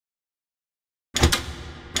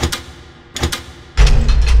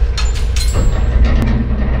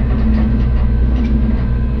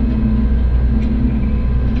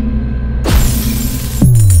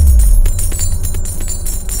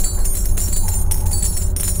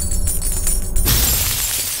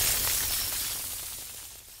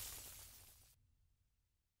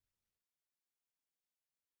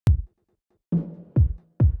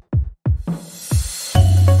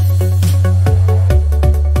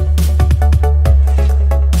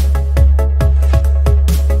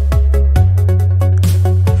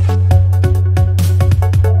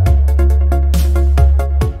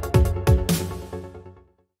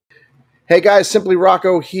Hey guys, Simply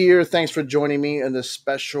Rocco here. Thanks for joining me in this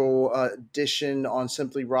special edition on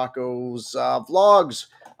Simply Rocco's vlogs.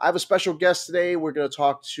 I have a special guest today. We're going to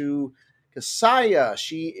talk to Kaisaya.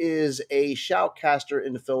 She is a shoutcaster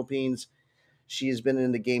in the Philippines. She has been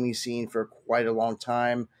in the gaming scene for quite a long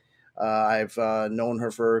time. I've known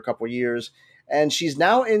her for a couple of years, and she's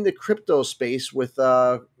now in the crypto space with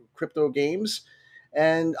crypto games.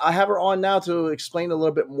 And I have her on now to explain a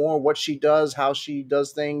little bit more what she does, how she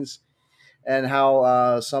does things, and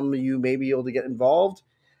how some of you may be able to get involved.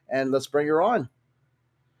 And let's bring her on.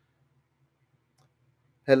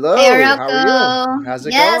 Hey, Hello, how are you? Rocco. How's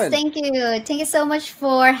it Yes, going? thank you. Thank you so much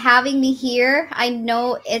for having me here. I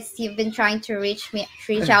know it's you've been trying to reach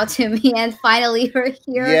out to me, and finally you're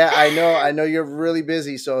here. Yeah, I know you're really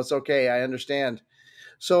busy, so it's okay. I understand.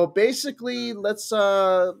 So basically, let's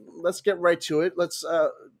get right to it. Let's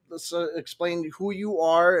explain who you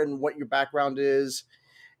are and what your background is,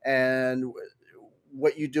 and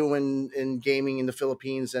what you do in gaming in the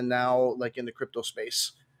Philippines and now like in the crypto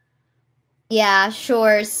space. Yeah,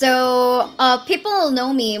 sure. So, people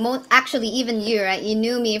know me. Actually, even you, right? You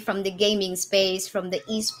knew me from the gaming space, from the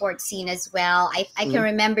esports scene as well. I can Hmm.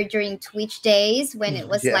 remember during Twitch days when it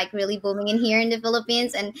was Yeah. like really booming in here in the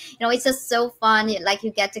Philippines, and it's just so fun. Like you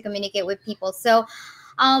get to communicate with people. So,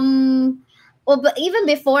 well, but even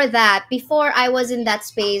before that, before I was in that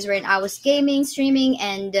space where I was gaming, streaming,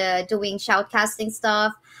 and doing shoutcasting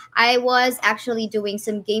stuff, I was actually doing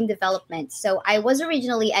some game development. So I was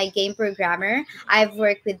originally a game programmer. I've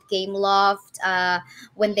worked with Gameloft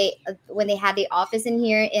when they had the office in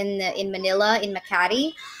here in Manila in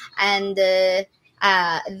Makati, and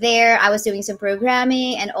there I was doing some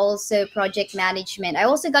programming and also project management. I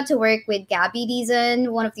also got to work with Gabby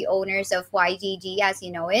Dizon, one of the owners of YGG, as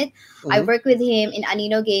you know it. I Hmm. worked with him in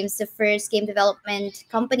Anino Games, the first game development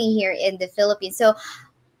company here in the Philippines. So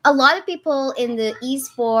a lot of people in the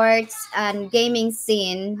esports and gaming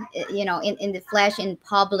scene, in the flesh, in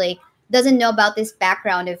public, doesn't know about this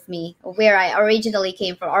background of me, where I originally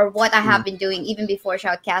came from, or what I have been doing even before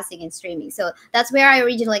shoutcasting and streaming. So that's where I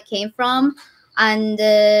originally came from. And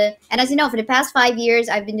as you know, for the past 5 years,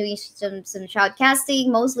 I've been doing some shoutcasting,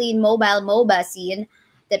 mostly in mobile MOBA scene.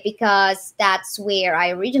 That because that's where I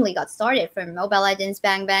originally got started, from Mobile Legends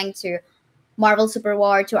Bang Bang to Marvel Super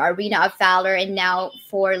War to Arena of Valor, and now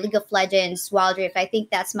for League of Legends Wild Rift. I think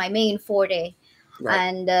that's my main forte. Right.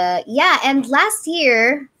 And yeah, and last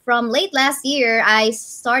year, from late last year, I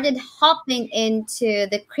started hopping into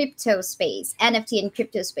the crypto space, NFT and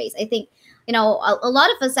crypto space. I think, a lot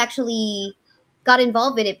of us actually got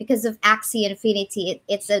involved with it because of Axie Infinity.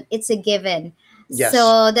 It's a given. Yes.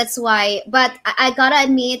 So that's why. But I gotta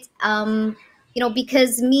admit,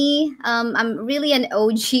 because me, I'm really an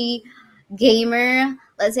OG gamer.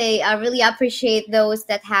 Let's say I really appreciate those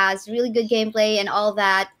that has really good gameplay and all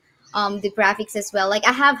that. The graphics as well. Like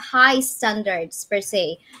I have high standards per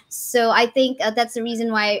se, so I think that's the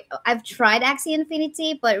reason why I've tried Axie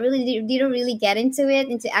Infinity, but really didn't really get into it,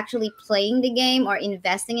 into actually playing the game or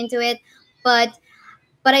investing into it. But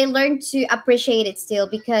I learned to appreciate it still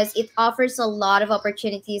because it offers a lot of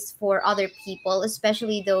opportunities for other people,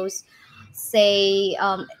 especially those, say,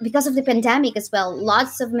 because of the pandemic as well.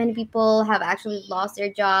 Lots of many people have actually lost their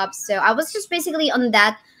jobs. So I was just basically on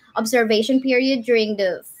that observation period during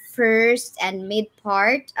the first and mid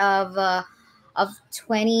part of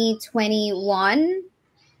 2021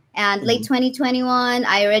 and late Hmm. 2021.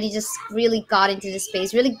 I already just really got into the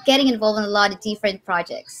space, really getting involved in a lot of different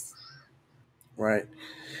projects. Right.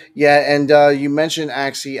 Yeah, and you mentioned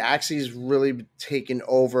Axie. Axie's really taken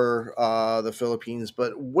over the Philippines,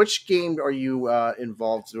 but which game are you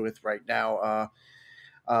involved with right now?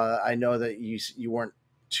 I know that you weren't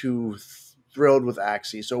too thrilled with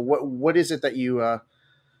Axie. So what is it that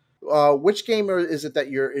which is it that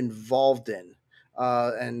you're involved in,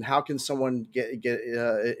 and how can someone get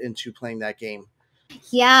into playing that game?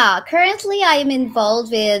 Yeah, currently I am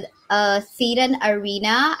involved with Thetan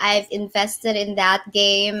Arena. I've invested in that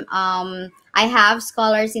game. I have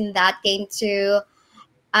scholars in that game too.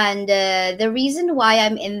 And the reason why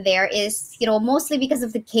I'm in there is, mostly because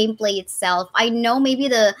of the gameplay itself. I know maybe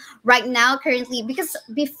the right now currently, because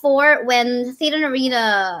before when Thetan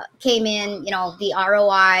Arena came in, the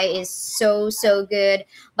ROI is so good.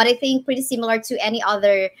 But I think pretty similar to any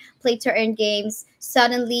other play to earn games.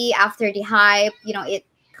 Suddenly after the hype, it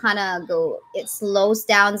slows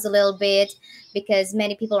down a little bit because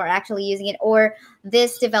many people are actually using it, or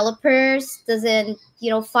this developers doesn't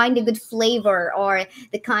find a good flavor or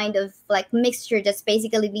the kind of like mixture that's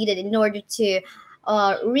basically needed in order to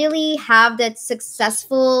really have that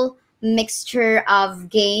successful mixture of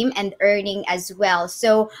game and earning as well.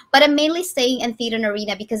 So, but I'm mainly staying in theater and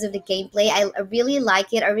arena because of the gameplay. I really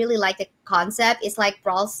like it. I really like the concept. It's like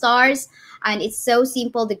Brawl Stars, and it's so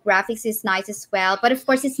simple. The graphics is nice as well, but of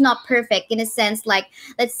course, it's not perfect in a sense. Like,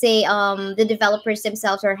 let's say the developers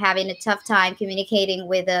themselves are having a tough time communicating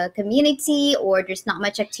with the community, or there's not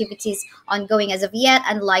much activities ongoing as of yet.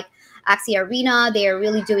 Unlike Axie Arena, they are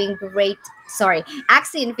really doing great. Sorry,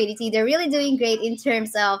 Axie Infinity, they're really doing great in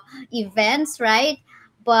terms of events, right?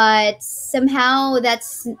 But somehow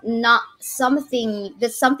that's something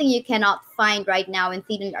you cannot find right now in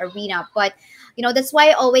theater arena. But that's why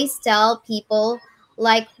I always tell people,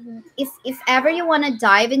 like, if ever you want to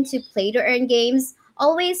dive into play to earn games,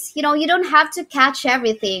 always, you don't have to catch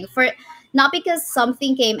everything. For not because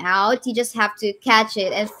something came out, you just have to catch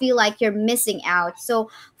it and feel like you're missing out. So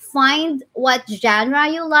find what genre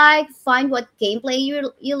you like, find what gameplay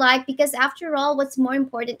you like, because after all, what's more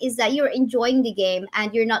important is that you're enjoying the game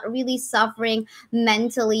and you're not really suffering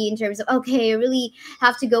mentally in terms of, okay, I really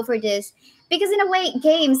have to go for this. Because in a way,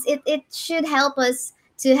 games, it should help us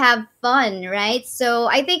to have fun, right? So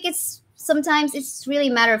I think it's sometimes it's really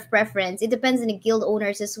a matter of preference. It depends on the guild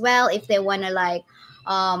owners as well, if they want to like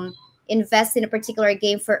um invest in a particular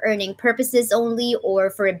game for earning purposes only, or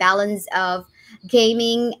for a balance of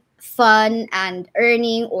gaming, fun, and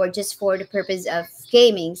earning, or just for the purpose of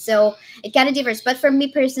gaming. So it kind of differs. But for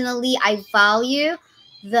me personally, I value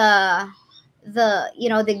the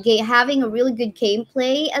the game, having a really good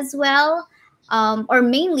gameplay as well, or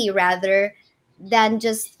mainly rather than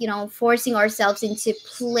just forcing ourselves into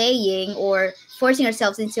playing, or forcing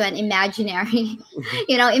ourselves into an imaginary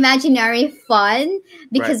Mhm. imaginary fun Right.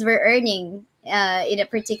 because we're earning in a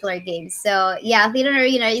particular game. So yeah, theater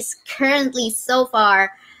arena is currently so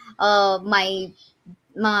far my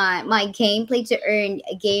gameplay to earn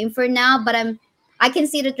a game for now. But I can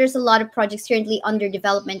see that there's a lot of projects currently under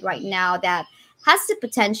development right now that has the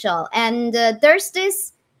potential. And there's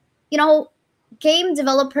this you know game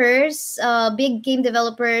developers, big game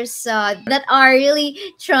developers that are really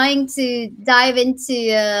trying to dive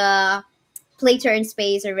into play to earn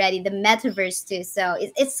space already, the metaverse too. So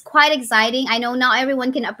it's quite exciting. I know not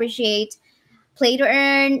everyone can appreciate play to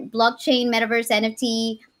earn, blockchain, metaverse,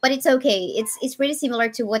 NFT, but it's okay. It's pretty similar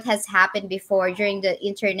to what has happened before during the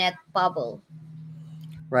internet bubble.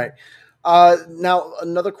 Right. Now,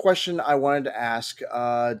 another question I wanted to ask: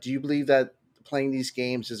 do you believe that playing these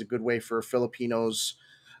games is a good way for Filipinos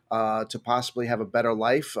to possibly have a better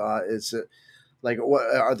life? Is it like what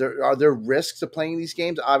are there risks to playing these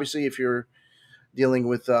games? Obviously, if you're dealing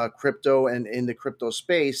with crypto and in the crypto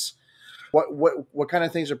space, what kind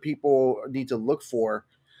of things are people need to look for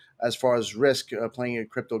as far as risk playing a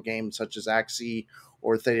crypto game such as Axie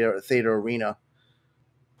or Theta Arena?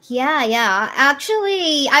 Yeah, yeah.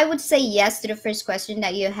 Actually, I would say yes to the first question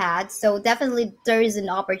that you had. So definitely there is an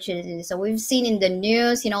opportunity. So we've seen in the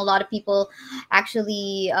news, a lot of people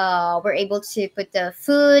actually were able to put the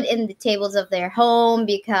food in the tables of their home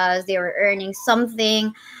because they were earning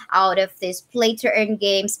something out of this play to earn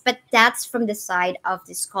games. But that's from the side of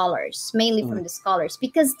the scholars, mainly Mm, from the scholars,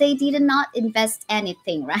 because they did not invest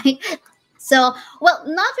anything, right? So, well,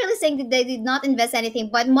 not really saying that they did not invest anything,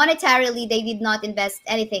 but monetarily they did not invest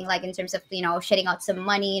anything, like in terms of shedding out some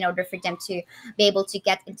money in order for them to be able to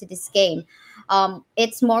get into this game.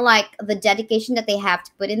 It's more like the dedication that they have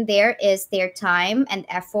to put in there is their time and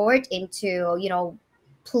effort into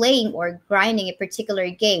playing or grinding a particular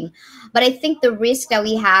game. But I think the risk that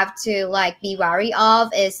we have to like be wary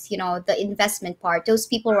of is the investment part. Those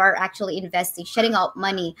people who are actually investing, shedding out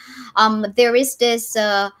money. There is this.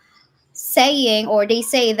 Saying, or they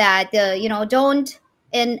say that don't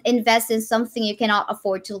invest in something you cannot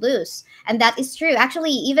afford to lose, and that is true.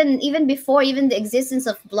 Actually, even before even the existence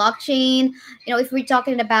of blockchain, if we're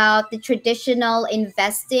talking about the traditional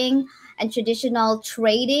investing and traditional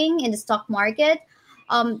trading in the stock market,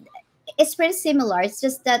 um it's pretty similar. It's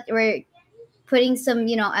just that we're putting some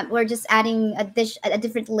we're just adding a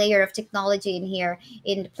different layer of technology in here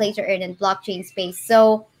in the play to earn and blockchain space.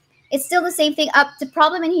 So it's still the same thing. Up the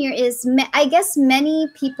problem in here is I guess many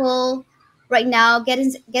people right now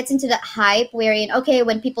gets into that hype wherein, okay,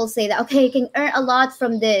 when people say that, okay, you can earn a lot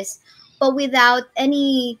from this, but without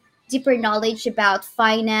any deeper knowledge about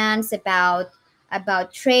finance, about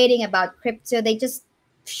trading, about crypto, they just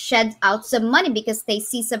shed out some money because they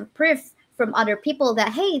see some proof from other people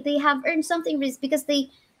that, hey, they have earned something because they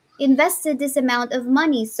invested this amount of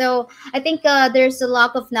money. So I think there's a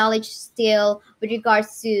lack of knowledge still with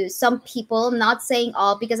regards to some people, not saying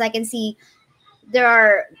all, because I can see there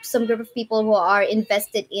are some group of people who are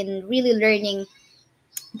invested in really learning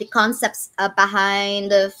the concepts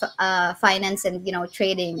behind the finance and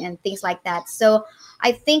trading and things like that. So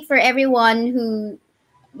I think for everyone who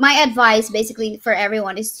my advice basically for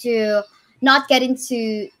everyone is to not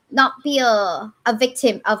be a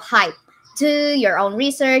victim of hype. Do your own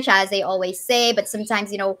research, as they always say, but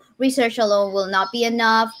sometimes research alone will not be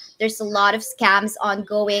enough. There's a lot of scams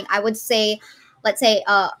ongoing. I would say, let's say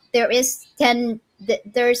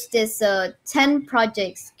there's this 10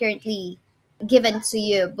 projects currently given to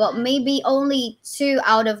you, but maybe only two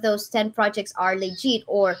out of those 10 projects are legit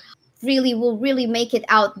or really will really make it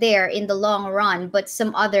out there in the long run, but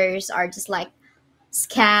some others are just like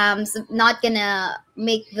scams. Not gonna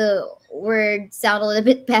make the word sound a little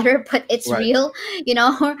bit better, but it's Right. real.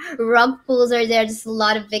 Rug pulls are there. There's a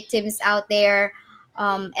lot of victims out there.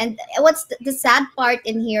 And what's the sad part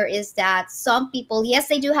in here is that some people, yes,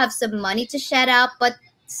 they do have some money to shed out, but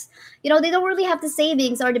they don't really have the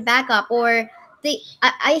savings or the backup, or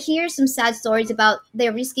I hear some sad stories about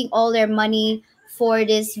they're risking all their money for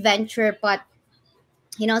this venture, but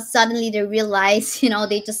suddenly they realize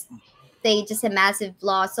they just a massive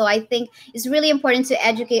loss. So I think it's really important to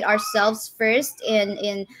educate ourselves first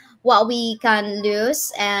in what we can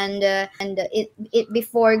lose, and it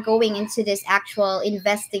before going into this actual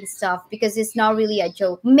investing stuff, because it's not really a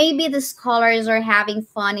joke. Maybe the scholars are having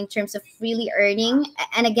fun in terms of really earning,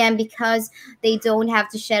 and again, because they don't have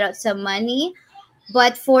to shed out some money.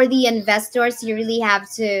 But for the investors, you really have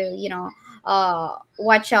to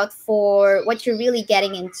watch out for what you're really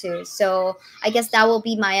getting into. So I guess that will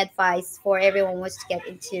be my advice for everyone who wants to get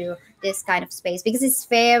into this kind of space, because it's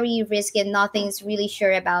very risky and nothing's really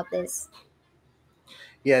sure about this.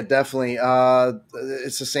 Yeah, definitely.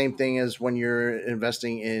 It's the same thing as when you're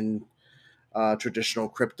investing in traditional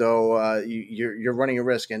crypto. You're running a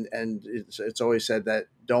risk, and it's always said that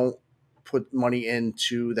don't put money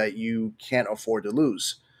into that you can't afford to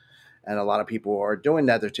lose. And a lot of people are doing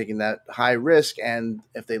that. They're taking that high risk, and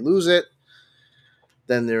if they lose it,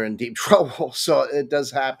 then they're in deep trouble. So it does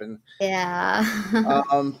happen. Yeah.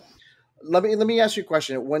 Um, let me ask you a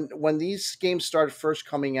question. When these games started first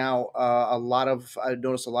coming out, I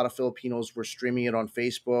noticed a lot of Filipinos were streaming it on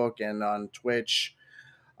Facebook and on Twitch.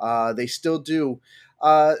 They still do,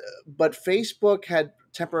 but Facebook had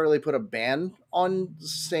temporarily put a ban on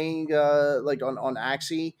saying like on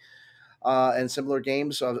Axie and similar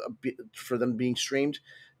games for them being streamed.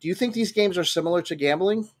 Do you think these games are similar to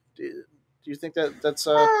gambling? Do you think that that's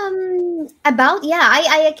About, yeah,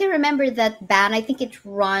 I can remember that ban. I think it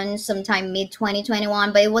runs sometime mid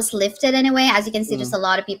 2021, but it was lifted anyway. As you can see, there's mm, a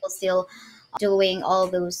lot of people still doing all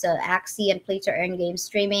those Axie and play to earn game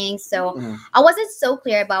streaming. So mm, I wasn't so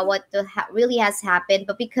clear about what really has happened,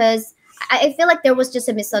 but because I feel like there was just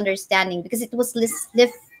a misunderstanding because it was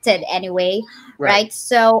lifted anyway, right? right?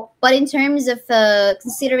 So, but in terms of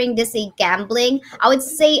considering this a gambling, I would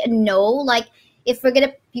say no. Like, if we're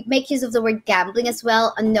gonna make use of the word gambling as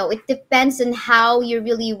well, no, it depends on how you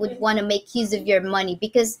really would want to make use of your money,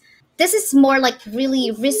 because this is more like really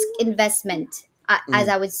risk investment, as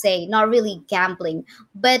Mm, I would say, not really gambling.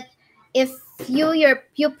 But if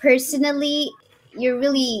you personally, you're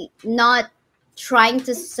really not trying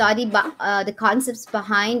to study the concepts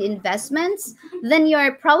behind investments, then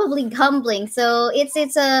you're probably gambling. So it's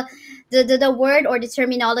a the word or the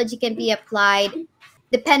terminology can be applied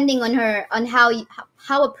depending on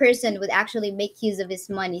how a person would actually make use of his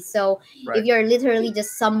money. So if right. you're literally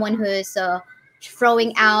just someone who's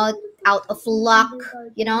throwing out of luck,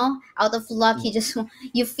 out of luck, Mm.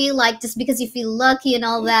 you feel like just because you feel lucky and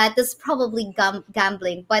all that, that's probably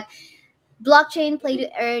gambling. But blockchain play to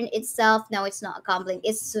earn itself, no, it's not gambling.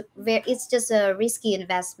 It's just a risky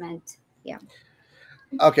investment. Yeah.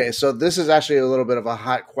 Okay, so this is actually a little bit of a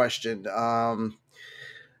hot question.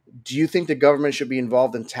 Do you think the government should be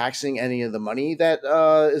involved in taxing any of the money that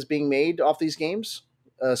is being made off these games,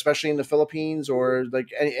 especially in the Philippines or like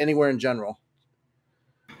anywhere in general?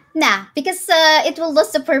 Nah, because it will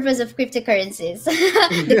lose the purpose of cryptocurrencies,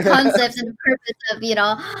 the concepts and the purpose of,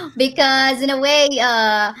 because in a way,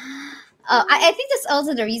 I think that's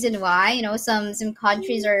also the reason why, some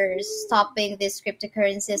countries are stopping this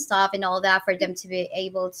cryptocurrency stuff and all that for them to be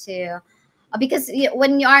able to, because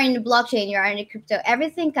when you are in the blockchain, you are in the crypto,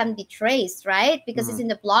 everything can be traced, right? Because it's Mhm. in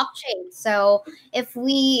the blockchain. So if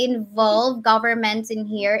we involve governments in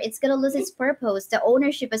here, it's gonna lose its purpose, the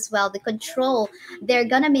ownership as well, the control. They're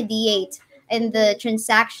gonna mediate in the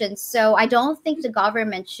transactions. So I don't think the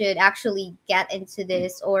government should actually get into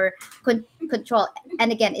this or control.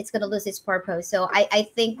 And again, it's gonna lose its purpose. So I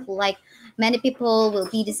think like many people will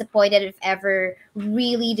be disappointed if ever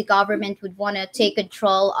really the government would want to take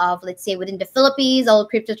control of, let's say, within the Philippines, all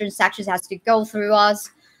crypto transactions has to go through us.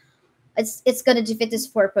 It's going to defeat this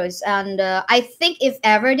purpose. And I think if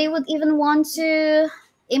ever they would even want to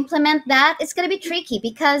implement that, it's going to be tricky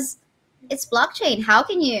because it's blockchain. How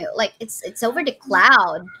can you, like, it's over the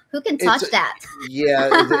cloud? Who can It's touch that?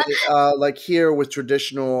 yeah, like here with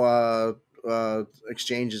traditional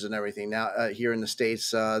exchanges and everything. Now here in the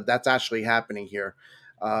states, that's actually happening here.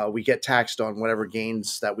 We get taxed on whatever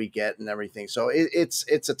gains that we get and everything. So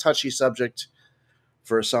it's a touchy subject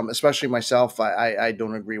for some, especially myself. I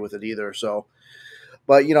don't agree with it either. So,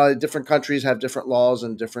 but different countries have different laws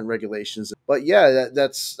and different regulations. But yeah,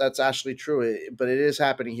 that's actually true. But it is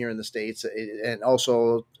happening here in the states, and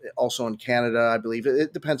also in Canada, I believe.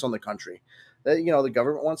 It depends on the country. The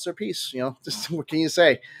government wants their piece. Just what can you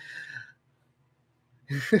say?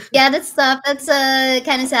 Yeah, that's tough. That's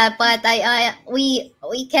kind of sad, but we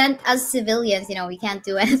can't, as civilians, we can't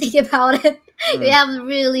do anything about it. We Mm, have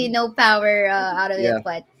really no power out of yeah, it,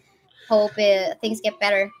 but hope things get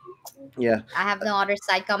better. yeah, I have no other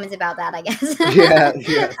side comments about that, I guess. yeah,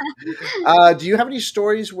 yeah. Do you have any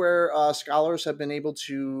stories where scholars have been able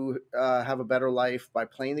to have a better life by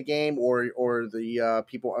playing the game, or the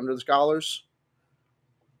people under the scholars?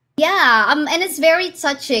 Yeah, and it's very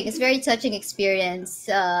touching. It's very touching experience,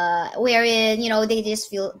 wherein they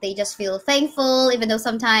just feel thankful, even though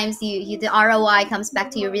sometimes the ROI comes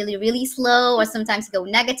back to you really really slow, or sometimes go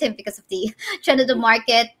negative because of the trend of the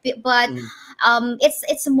market. But Mm,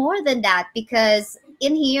 it's more than that, because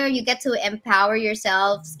in here you get to empower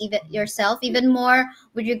yourself even more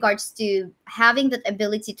with regards to having that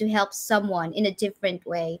ability to help someone in a different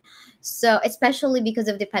way. So especially because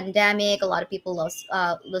of the pandemic, a lot of people lost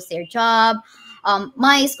their job.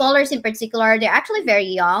 My scholars in particular, they're actually very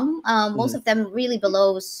young. Most mhm. of them really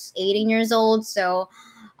below 18 years old. So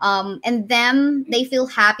and them, they feel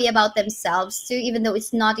happy about themselves too, even though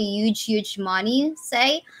it's not a huge money,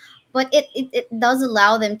 say, but it does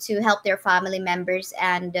allow them to help their family members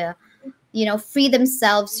and free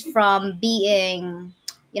themselves from being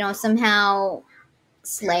somehow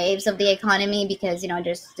slaves of the economy, because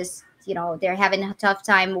there's just they're having a tough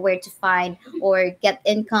time where to find or get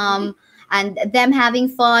income, and them having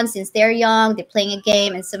fun since they're young, they're playing a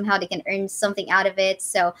game and somehow they can earn something out of it.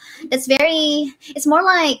 So it's more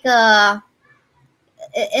like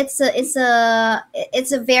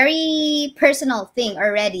it's a very personal thing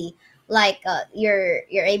already. Like you're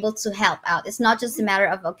able to help out. It's not just a matter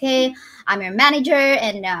of, okay, I'm your manager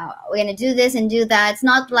and we're gonna do this and do that. It's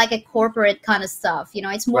not like a corporate kind of stuff.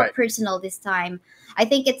 It's more Right. personal this time. I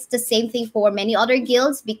think it's the same thing for many other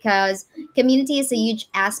guilds, because community is a huge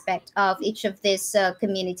aspect of each of these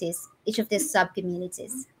communities, each of these sub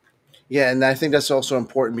communities. Yeah, and I think that's also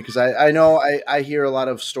important because I know I hear a lot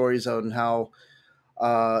of stories on how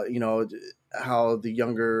uh, you know, how the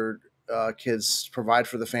younger kids provide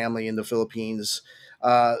for the family in the Philippines.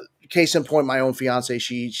 Uh, Case in point, my own fiance,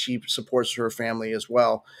 she supports her family as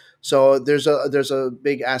well. So there's a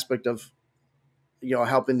big aspect of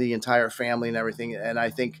helping the entire family and everything. And I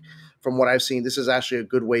think from what I've seen, this is actually a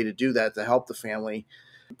good way to do that, to help the family,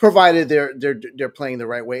 provided they're playing the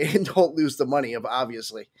right way and don't lose the money.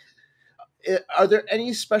 Obviously, are there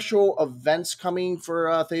any special events coming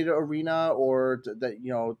for Theta Arena, or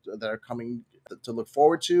that are coming to look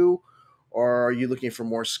forward to, or are you looking for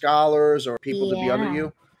more scholars or people to be under Yeah.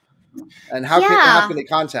 you? And how can Yeah. they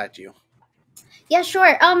contact you? Yeah,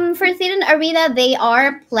 sure. For Thetan Arena, they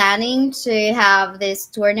are planning to have these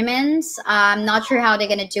tournaments. I'm not sure how they're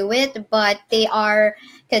gonna do it, but they are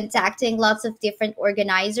contacting lots of different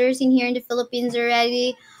organizers in here in the Philippines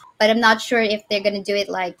already. But I'm not sure if they're gonna do it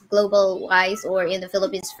like global wise or in the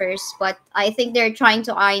Philippines first. But I think they're trying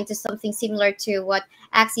to eye into something similar to what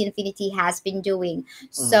Axie Infinity has been doing. Mhm.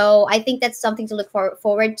 So I think that's something to look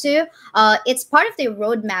forward to. It's part of the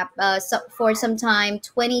roadmap for some time,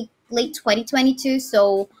 late 2022.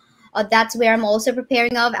 So that's where I'm also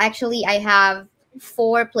preparing of. Actually, I have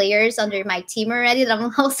 4 players under my team already that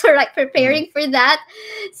I'm also like Mhm. preparing for that.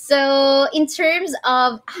 So in terms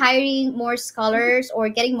of hiring more scholars or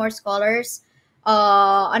getting more scholars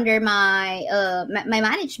under my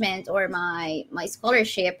management or my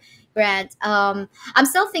scholarship grant, I'm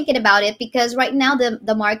still thinking about it, because right now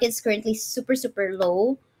the market's currently super super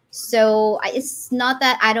low. So it's not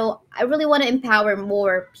that I really want to empower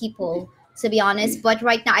more people, to be honest, but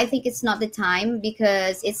right now I think it's not the time,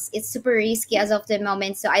 because it's super risky as of the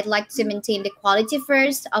moment. So I'd like to maintain the quality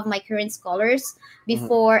first of my current scholars Mhm.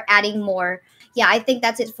 before adding more. Yeah, I think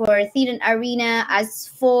that's it for Thetan Arena. As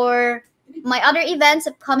for my other events,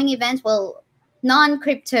 upcoming events, well,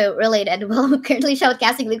 non-crypto related. Well, I'm currently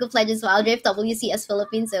shoutcasting League of Legends Wild Rift WCS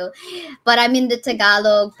Philippines. So, but I'm in the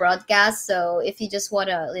Tagalog broadcast. So if you just want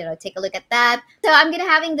to, take a look at that. So I'm gonna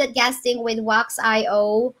having the guesting with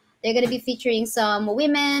Wax.io. They're gonna be featuring some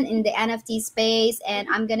women in the NFT space, and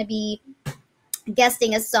I'm gonna be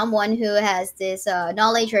guesting as someone who has this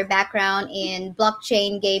knowledge or background in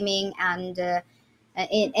blockchain gaming and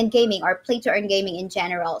gaming or play to earn gaming in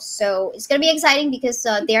general. So it's gonna be exciting because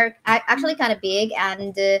they're actually kind of big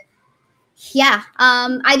and yeah.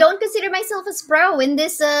 I don't consider myself as pro in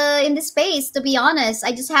this space, to be honest.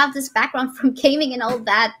 I just have this background from gaming and all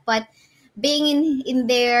that, but being in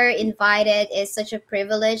there invited is such a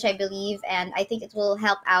privilege, I believe, and I think it will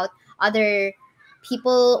help out other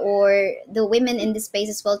people or the women in this space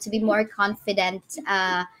as well to be more confident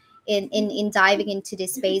in diving into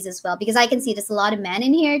this space as well, because I can see there's a lot of men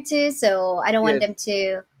in here too, so I don't want Yeah, them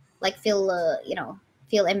to like feel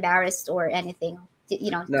embarrassed or anything.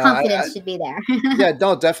 no, Confidence should be there. yeah,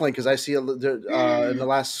 no, definitely, because I see in the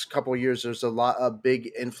last couple of years, there's a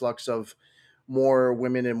big influx of more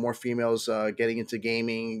women and more females getting into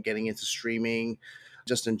gaming, getting into streaming,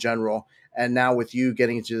 just in general. And now with you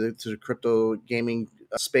getting into the crypto gaming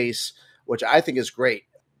space, which I think is great,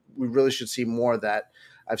 we really should see more of that.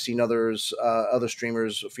 I've seen other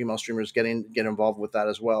streamers, female streamers, get involved with that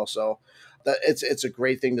as well. So it's a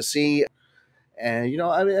great thing to see. And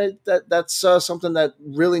I mean that's something that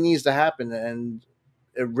really needs to happen, and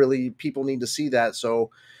it really people need to see that, so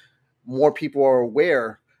more people are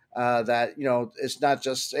aware that it's not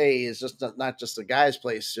just it's just not just a guy's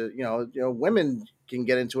place. Women can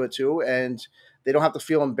get into it too, and they don't have to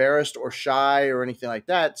feel embarrassed or shy or anything like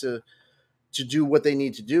that to do what they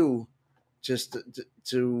need to do, just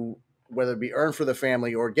to whether it be earn for the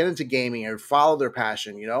family or get into gaming or follow their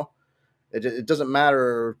passion. It doesn't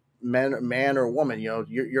matter man or woman.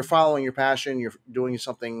 You're following your passion. You're doing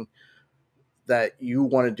something that you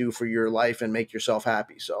want to do for your life and make yourself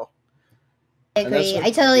happy. So, I and that's agree.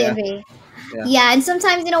 I totally yeah, agree. yeah, Yeah, and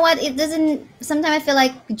sometimes you know what? It doesn't. Sometimes I feel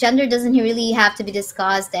like gender doesn't really have to be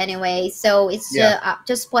discussed anyway. So it's yeah,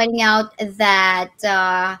 just pointing out that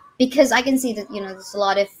because I can see that there's a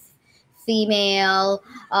lot of female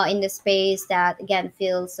in the space that again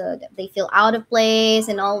feels that they feel out of place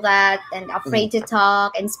and all that and mhm, afraid to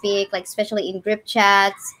talk and speak, like especially in group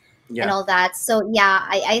chats and yeah, all that. So yeah,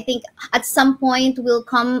 I think at some point we'll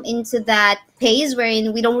come into that phase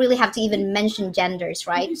wherein we don't really have to even mention genders,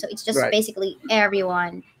 right? So it's just right, basically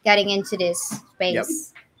everyone getting into this yep.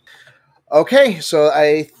 space. Okay, so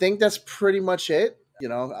I think that's pretty much it.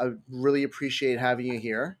 I really appreciate having you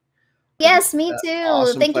here. An Yes, me too.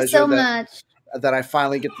 awesome Thank you pleasure so that much. I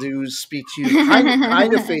finally get to speak to you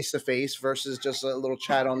kind of face to face versus just a little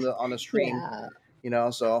chat on the stream.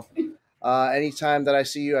 Yeah. So anytime that I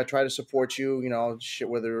see you, I try to support you.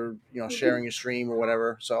 Whether sharing your stream or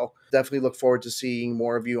whatever. So definitely look forward to seeing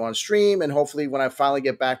more of you on stream, and hopefully when I finally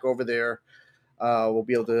get back over there, we'll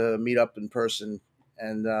be able to meet up in person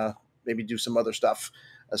and maybe do some other stuff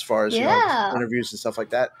as far as Yeah. interviews and stuff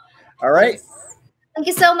like that. All right. Yes. Thank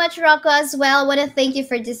you so much, Rocco, as well. I want to thank you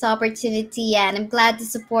for this opportunity, and I'm glad to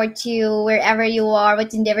support you wherever you are,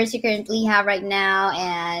 what endeavors you currently have right now.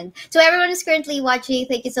 And to everyone who's currently watching,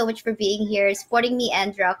 thank you so much for being here, supporting me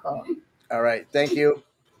and Rocco. All right. Thank you.